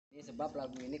Sebab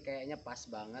lagu ini kayaknya pas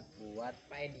banget buat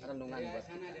renungan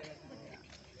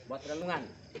buat renungan.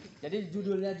 Jadi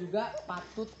judulnya juga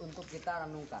patut untuk kita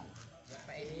renungkan.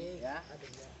 Ya.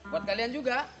 Buat kalian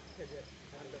juga.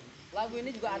 Lagu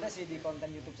ini juga ada sih di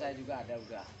konten YouTube saya juga ada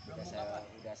udah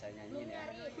saya nyanyiin ya.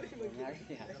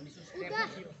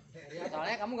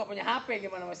 Soalnya kamu nggak punya HP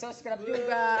gimana mau subscribe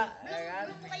juga, ya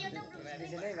kan? Di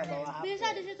sini nggak bawa HP. Bisa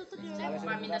di situ tuh dulu. Kalau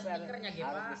minta speakernya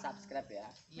harus di subscribe ya.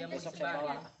 Besok saya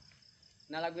bawa.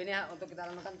 Nah lagu ini untuk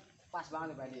kita renungkan pas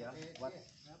banget nih Pak Edi ya.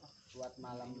 Buat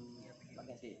malam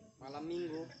malam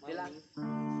minggu.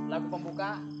 Lagu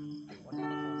pembuka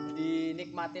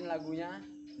dinikmatin lagunya.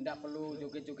 Nggak perlu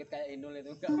joget-joget kayak Indul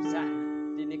itu, nggak usah,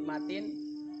 dinikmatin.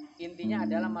 Intinya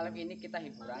adalah malam ini kita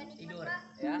hiburan, tidur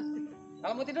ya.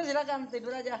 Kalau mau tidur silakan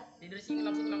tidur aja, tidur sini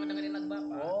langsung dengerin lagu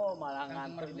Bapak. Oh malah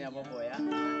ngantuk nih Bobo ya.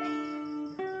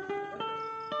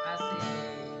 Asik.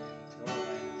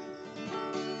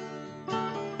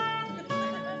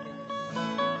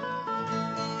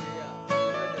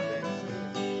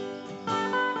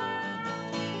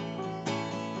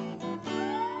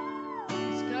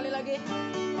 Sekali lagi.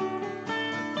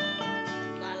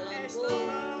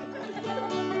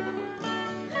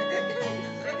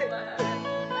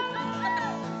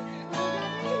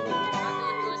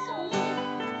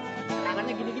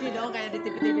 Tangannya gini-gini dong kayak di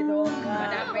TV-TV tuh.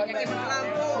 Ada HP-nya kayak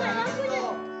lampu.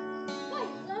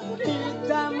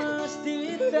 Kita mesti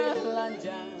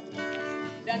telanjang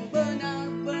dan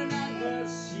benar-benar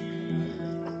bersih.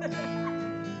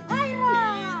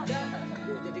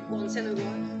 Jadi konsen aku.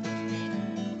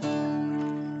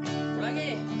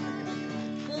 Lagi.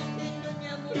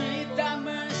 Kita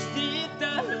mesti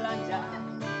telanjang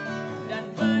dan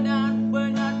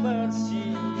benar-benar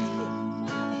bersih.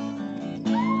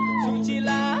 Suci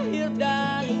lahir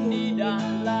dan di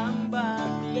dalam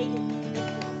batin.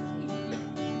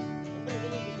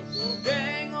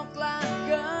 Tengoklah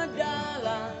ke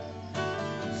dalam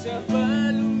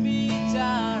sebelum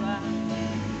bicara.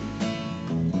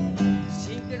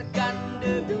 Singkirkan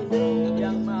debu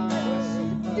yang masih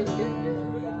melekat.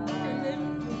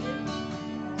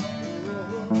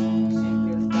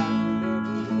 Singkirkan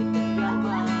debu yang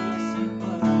masih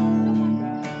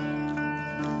melekat.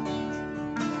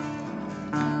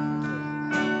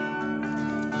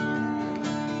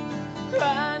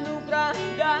 Anugerah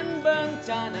dan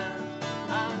bencana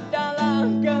adalah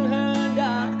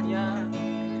kehendaknya.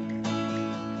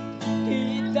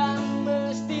 Kita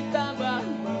mesti tabah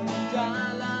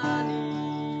menjalani.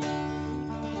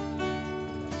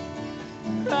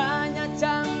 Hanya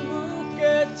canggung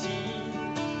kecil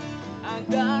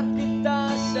agar kita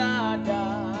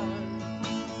sadar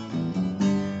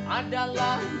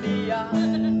adalah Dia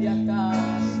di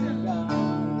atas segala.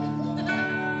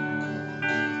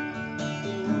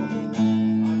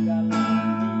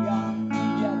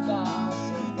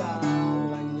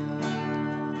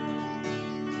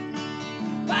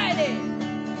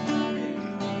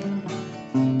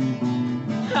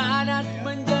 Hangat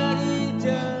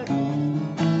menjadi-jeri,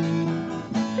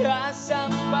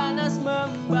 rasa panas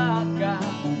membakar,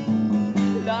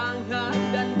 langkah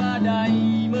dan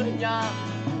badai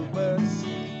menyapu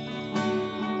bersih.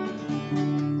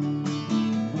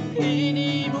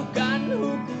 Ini bukan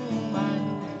hukuman,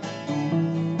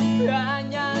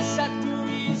 hanya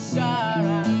satu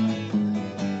isyarat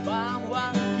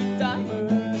bahwa kita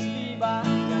mesti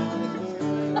banyak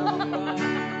berubah.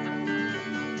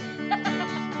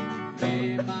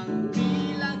 Memang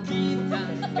bila kita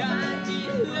kaji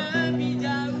lebih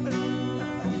jauh,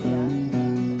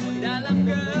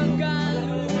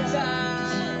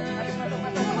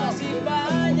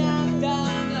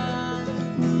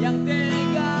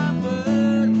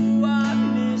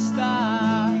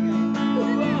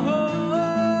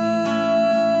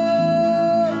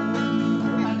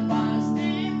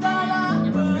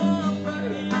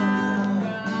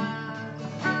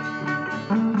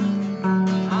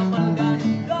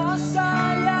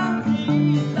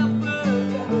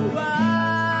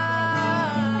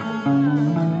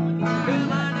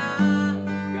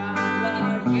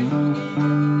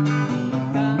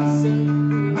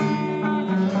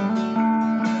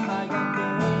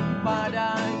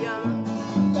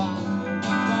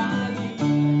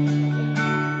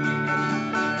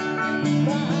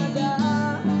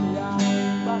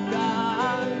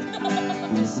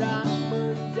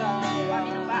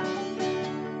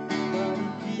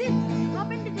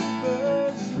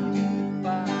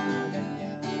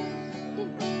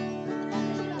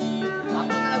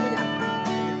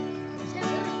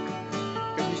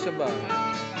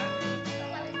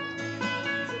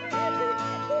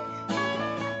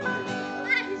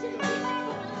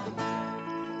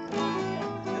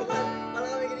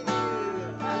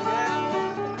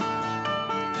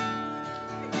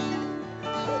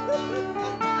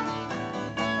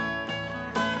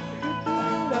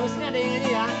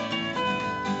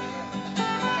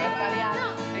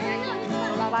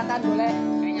 solawatan boleh.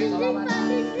 Kayaknya solawatan.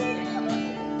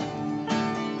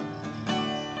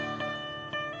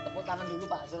 Tepuk tangan dulu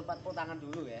Pak, suruh tepuk tangan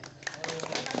dulu ya.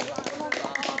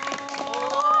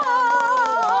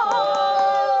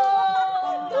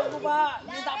 Pak,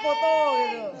 minta foto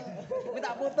gitu.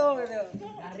 Minta foto gitu.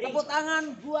 Tepuk tangan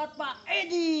buat Pak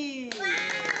Edi.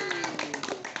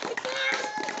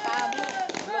 Kamu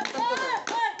belum tentu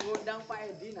ngundang Pak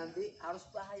Edi nanti harus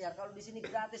bayar. Kalau di sini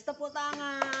gratis, tepuk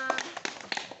tangan.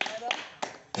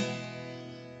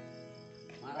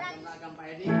 Ragam Pak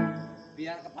Edi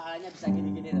biar kepalanya bisa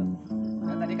gini-gini tuh.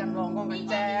 Nah, tadi kan bongkong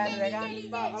kencet ya kan.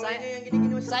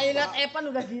 Saya lihat Evan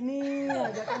udah gini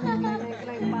aja kan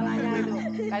keleng kepalanya itu.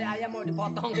 Kayak ayam mau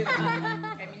dipotong gitu.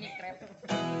 Kayak mini crab.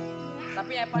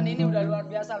 Tapi Evan ini udah luar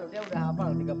biasa loh. Dia udah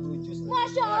hafal 30 juz.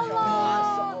 Masya Allah.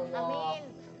 Masya Allah.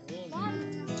 Amin.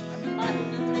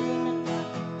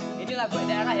 Ini lagu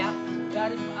daerah ya.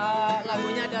 Dari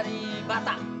lagunya dari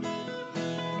Batak.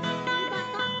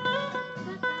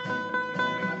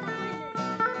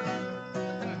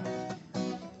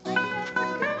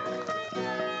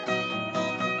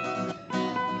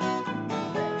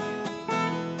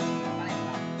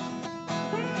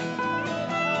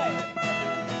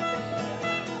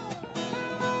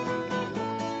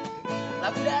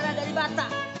 Lagu daerah dari Batak.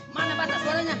 Mana Batak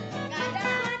suaranya? Nggak ada.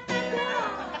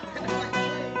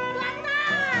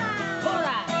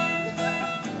 Hora.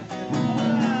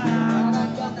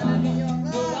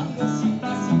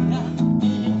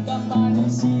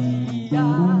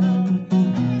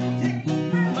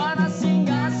 Mana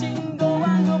singgah singgo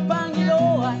wango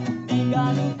panggiloan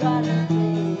digalukan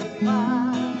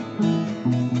rumah.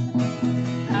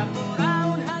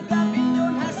 Apuraun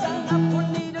hagapindon hasang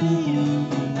apun di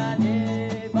dunia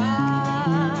deba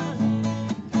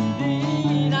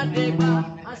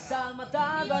asal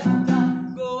mata baruka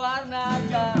gowarna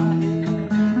jahe.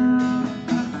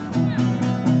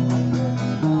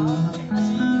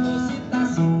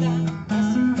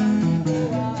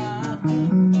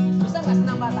 Bisa nggak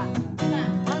senang Batak?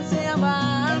 Masih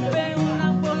abang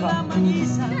peunang pola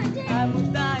magisa kamu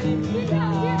tahu dia.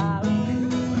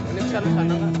 Ini sana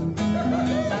nggak?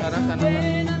 Sana nggak?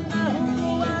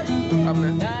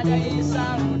 Rekamnya. Ada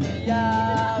isau dia.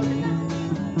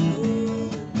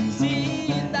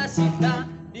 Sita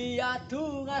dia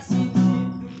tuh ngasih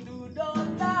itu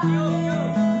dota.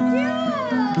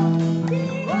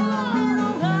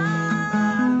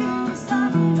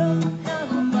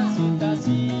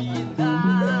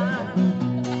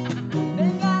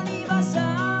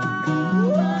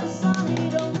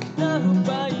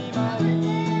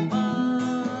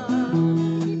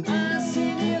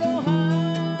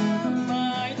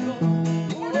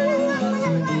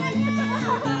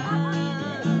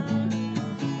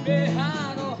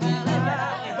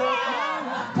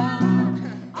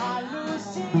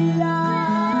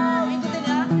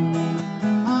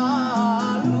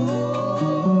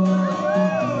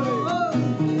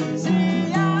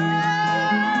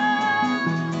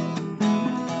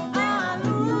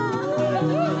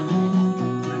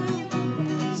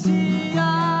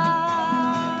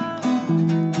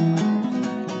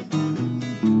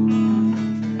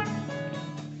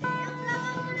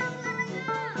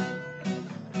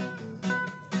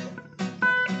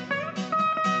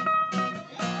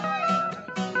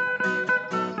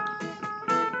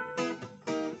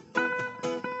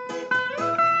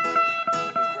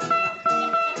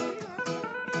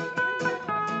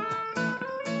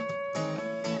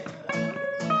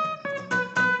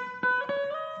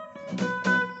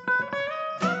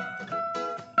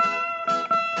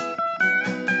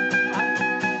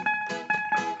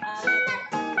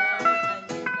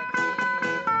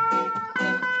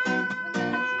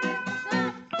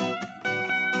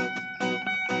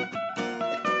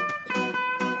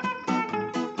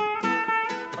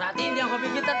 Perhatiin yang hobi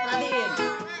kita, perhatiin.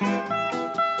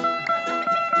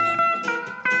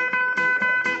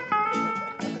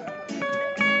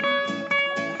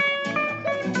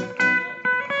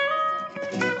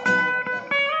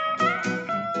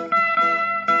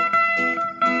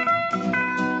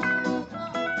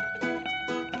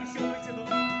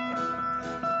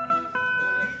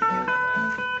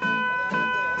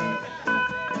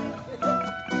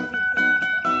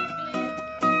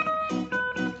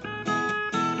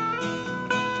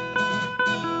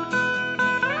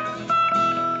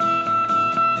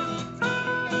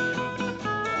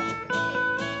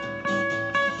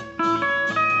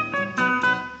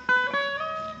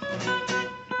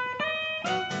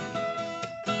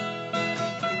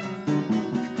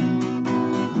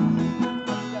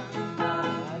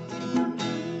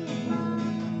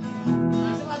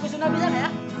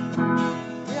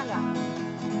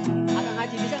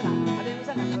 Haji bisa nggak? Ada yang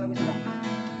bisa nggak kalau lagu Sunda?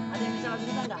 Ada yang bisa lagu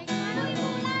Sunda nggak?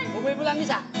 Bubui Bulan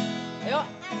bisa? Ayo,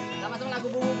 sama-sama lagu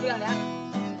Bubui Bulan ya.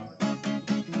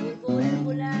 Bubui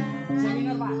bulan.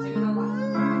 Seminar Pak, seminar Pak.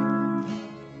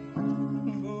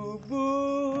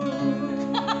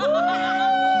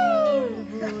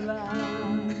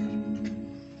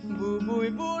 Bubui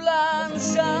bulan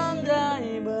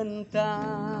sandai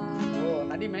bentang. Oh,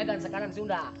 tadi Medan sekarang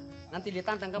Sunda. Nanti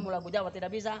ditantang kamu lagu Jawa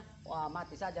tidak bisa. Wah,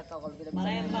 mati saja kau kalau tidak bisa.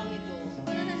 Palembang itu.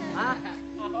 Hah?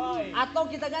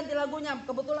 Atau kita ganti lagunya.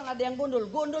 Kebetulan ada yang gundul.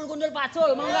 Gundul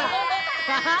pacul, mau enggak?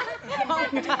 Mau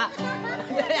enggak?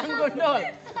 Ada yang gundul.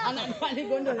 Anak dua ini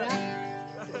gundul ya.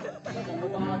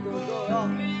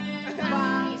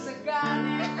 Bang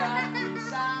segani kaki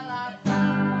salah.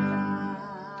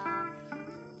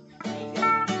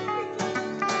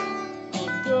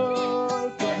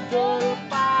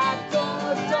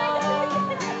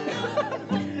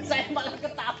 Saya malah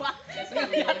ketawa.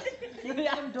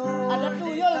 Ada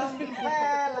tuyul.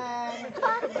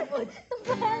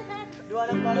 Dua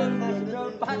anak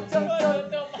pacul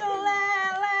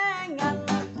kelelengan.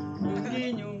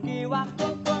 Nyungki waktu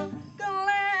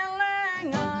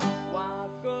kelelengan.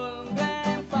 Wakul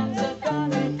gempang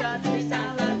sekali tadi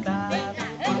salatan.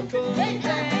 Wakul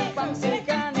gempang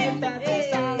sekali tadi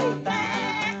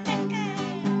salatan.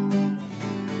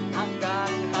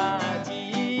 Akan haji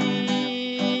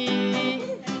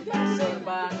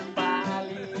serban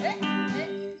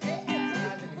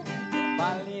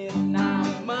balik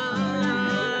nama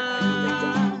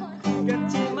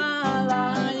kecil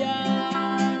Malaya.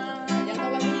 Yang tahu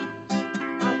lagunya?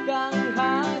 Akan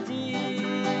haji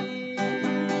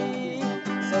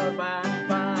serban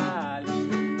balik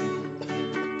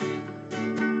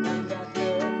yang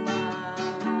kemana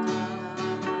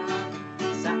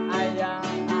sayang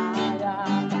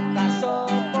kaso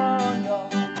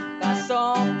pondok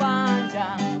kaso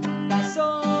panjang kaso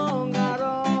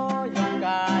ngaroyong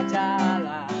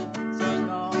kajalan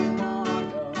sono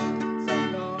modo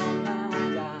sono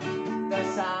ngajang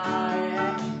kesae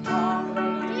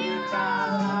ngobrol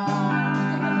jalan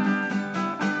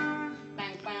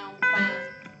peng peng peng.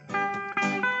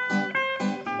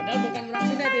 Padahal bukan orang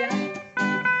Sunda itu ya.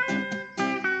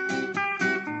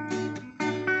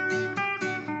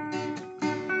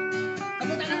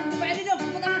 Tepuk tangan untuk Pak Edi dong,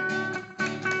 tepuk tangan.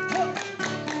 Yuk.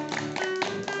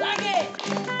 Lagi.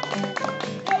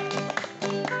 Yuk.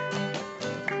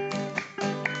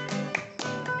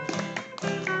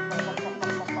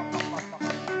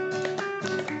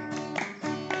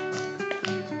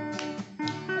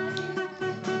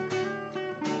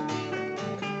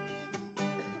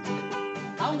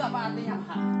 Tahu nggak Pak artinya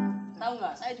Pak? Tahu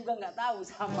nggak? Saya juga nggak tahu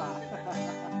sama.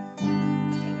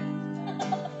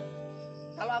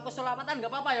 Kalau aku sholawatan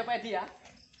nggak apa-apa ya Pak Edi ya.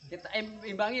 Kita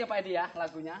imbangi ya Pak Edi ya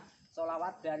lagunya.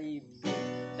 Sholawat dari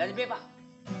B Pak.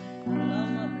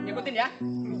 Ikutin ya.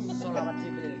 Sholawat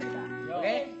Jibril kita.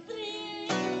 Oke?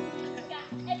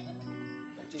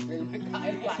 Jibril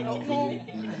Mikael Pak ngomong.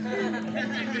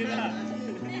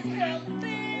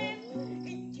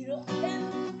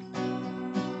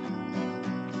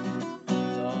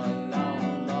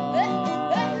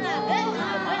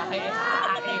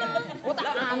 Oh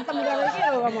tak antem dari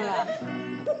itu kamu lah.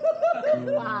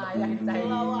 Wah, yang cai.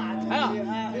 Ayo,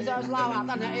 bisa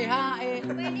selawatan ya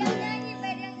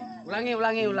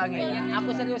Ulangi. Aku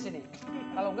serius ini.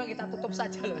 Kalau enggak kita tutup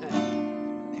saja loh.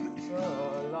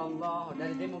 Sallallahu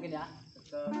dari dia mungkin ya.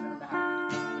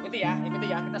 Ikuti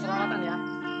ya, kita selawatan ya.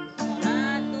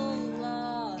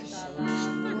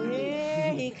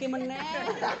 Iki meneh.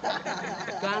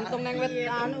 Gantung neng wet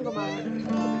anu kemana?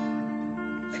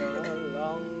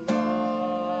 Sallallahu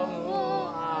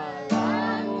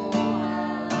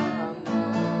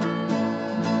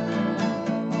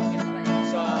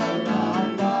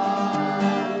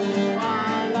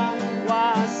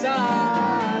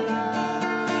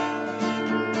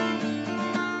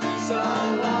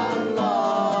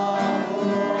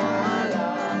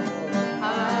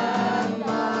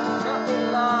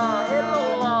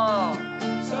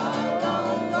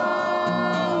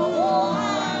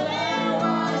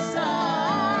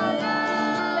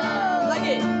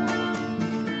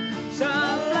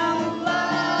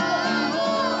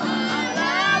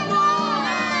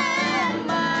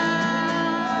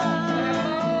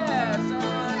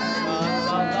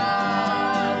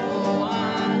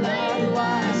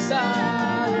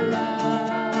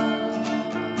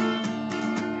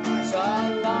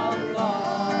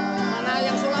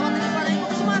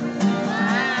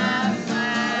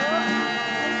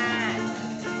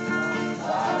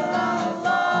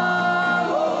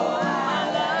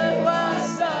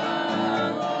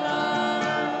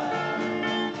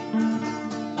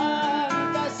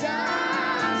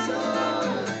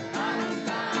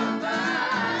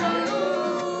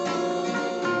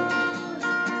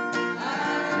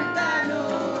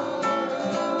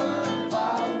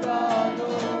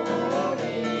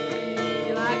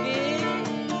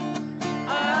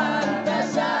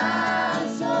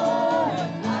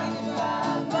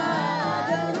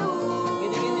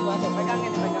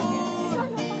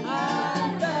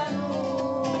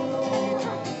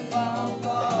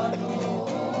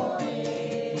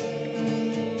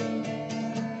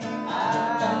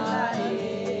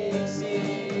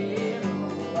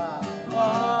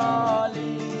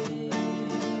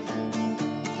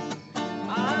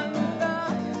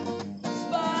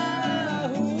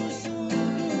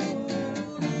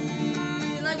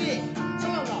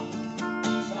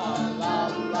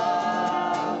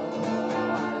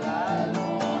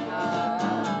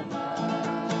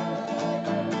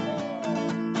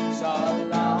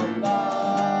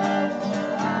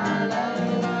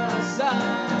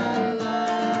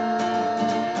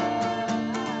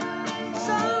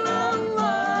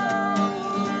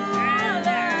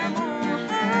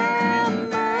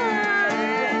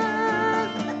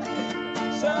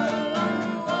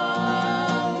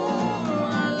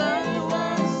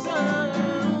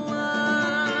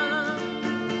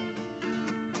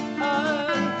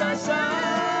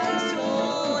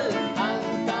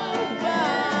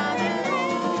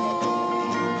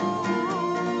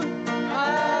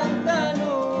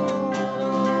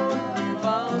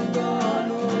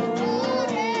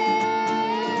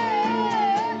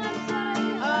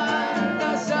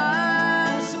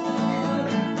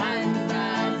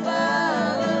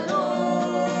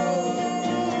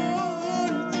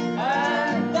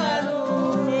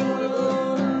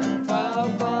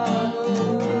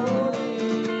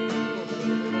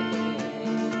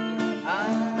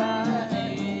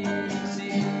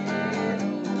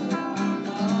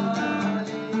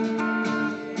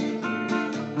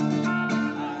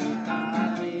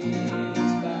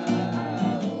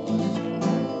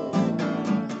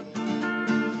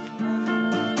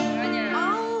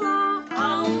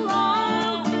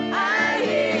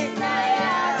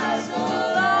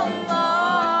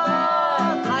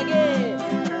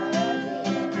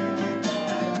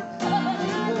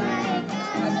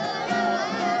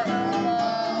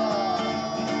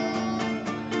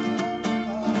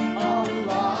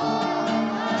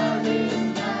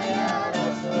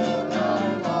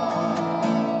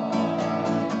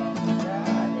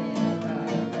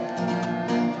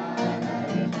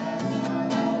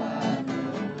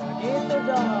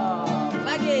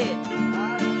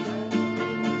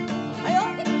Ayo.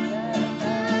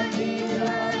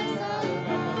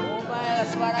 Ubay,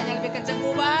 suaranya lebih kenceng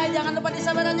Ubay. Jangan lupa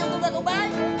disabarannya untuk buat Ubay.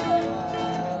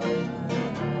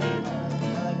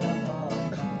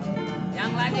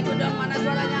 Yang lagi gudang mana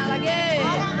suaranya lagi?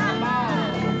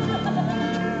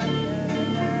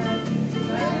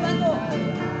 Ayo dibantu.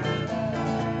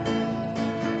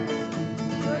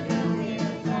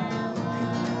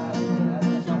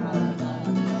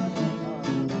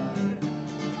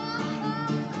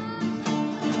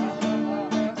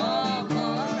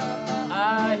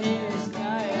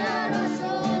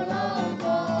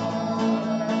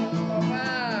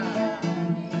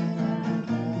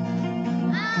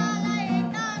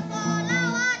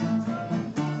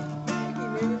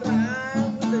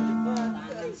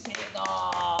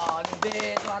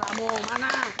 Suaramu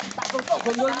mana? Tak tutup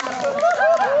gondolnya.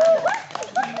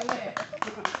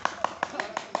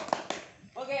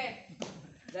 Oke.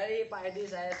 Dari Pak Edi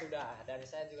dari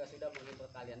saya juga sudah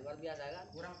menghibur kalian. Luar biasa kan?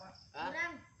 Kurang, Pak.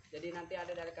 Kurang. Jadi nanti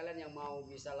ada dari kalian yang mau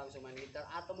bisa langsung main gitar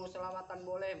atau mau selawatan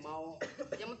boleh, mau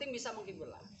yang penting bisa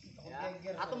menghibur lah. Ya.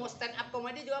 Atau mau stand up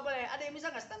komedi juga boleh. Ada yang bisa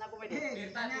nggak stand up komedi?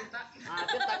 Tirta.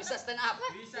 Tirta bisa stand up.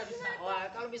 Bisa. Wah,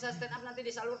 kalau bisa stand up nanti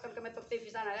disalurkan ke Metro TV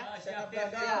sana ya. Siap.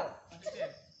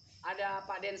 Ada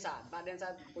Pak Densa. Pak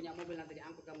Densa punya mobil nanti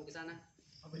diangkut kamu ke sana.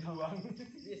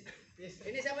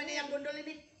 Ini siapa ini yang gondol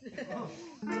ini?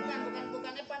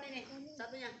 Bukan Evan ini.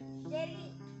 Satunya.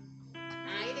 Jerry.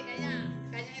 Nah, ini kayaknya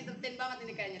entertain banget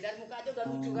ini kayaknya. Dari muka aja udah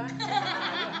lucu kan?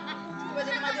 Coba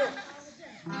sini maju.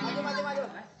 Maju.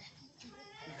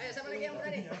 Ayo, siapa lagi yang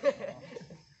berani?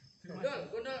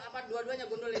 Gondol apa dua-duanya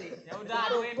gondol ini? Ya udah,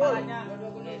 aduin palanya. Dua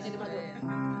gondol sini maju.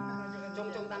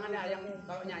 Cong tangannya yang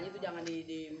kalau nyanyi itu jangan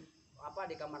di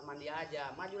kamar mandi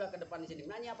aja. Majulah ke depan di sini.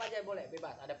 Nyanyi apa aja boleh,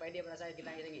 bebas. Ada PD pada saya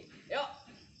kita iringi. Yuk,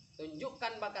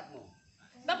 tunjukkan bakatmu.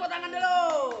 Tepuk tangan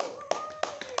dulu.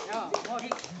 Yo,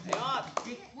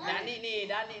 Dani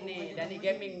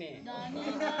gaming nih.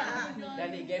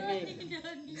 Dani gaming.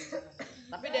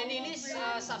 Tapi Dani ini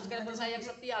subscriber saya yang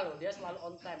setia loh. Dia selalu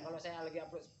on time. Kalau saya lagi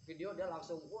upload video dia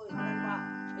langsung, "Woi, Pak,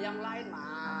 yang lain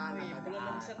mana?"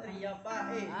 Belum setia,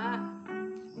 Pak.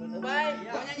 Ubay,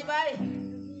 mau nyanyi, Bay?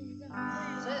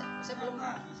 Saya belum.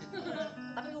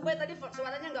 Tapi Ubay tadi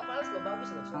suaranya nggak fals loh,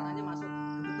 bagus loh. Suaranya masuk.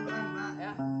 Kebetulan, Pak.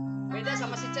 Ya. Beda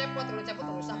sama si Cepot. Kalau Cepot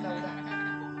rusak dah udah.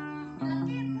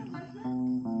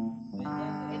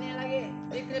 Ini lagi,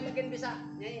 Dikri mungkin bisa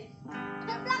nyanyi.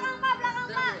 Belakang Pak, lagi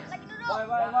duduk. Boy.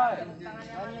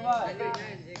 Nyanyi, Boy.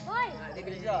 Boy.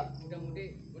 Dikri bisa.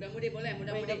 Muda-mudi boleh,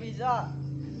 muda-mudi. Bisa.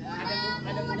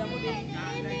 Ada muda-mudi.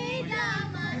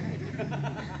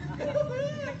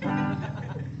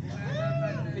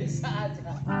 Bisa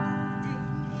aja.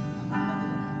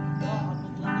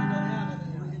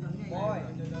 Boy.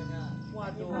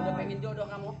 Waduh, udah pengen jodoh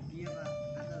kamu. Iya, Pak.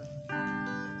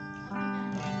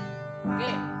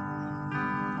 Oke.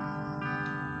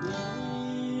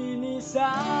 Ini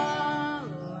saat